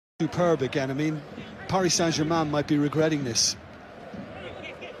Superb again. I mean, Paris Saint-Germain might be regretting this.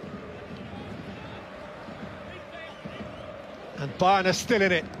 And Bayern are still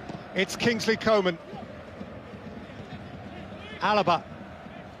in it. It's Kingsley Coman. Alaba.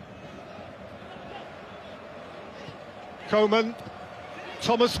 Coman.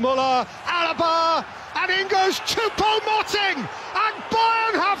 Thomas Muller. Alaba. And in goes Choupo Moting. And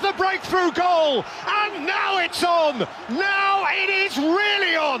Bayern have the breakthrough goal. And now it's on. Now it is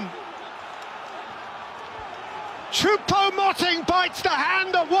really on. Choupo Moting bites the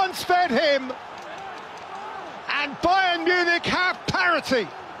hand that once fed him. And Bayern Munich have parity.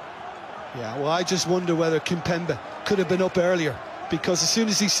 Yeah, well, I just wonder whether Kimpembe could have been up earlier, because as soon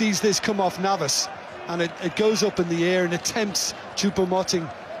as he sees this come off Navas and it goes up in the air and attempts Choupo Moting,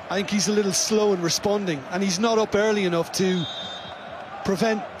 I think he's a little slow in responding, and he's not up early enough to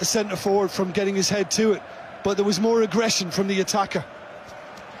prevent the centre-forward from getting his head to it. But there was more aggression from the attacker,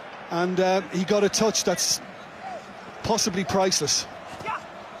 and he got a touch that's possibly priceless.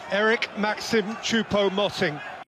 Eric Maxim Choupo Moting.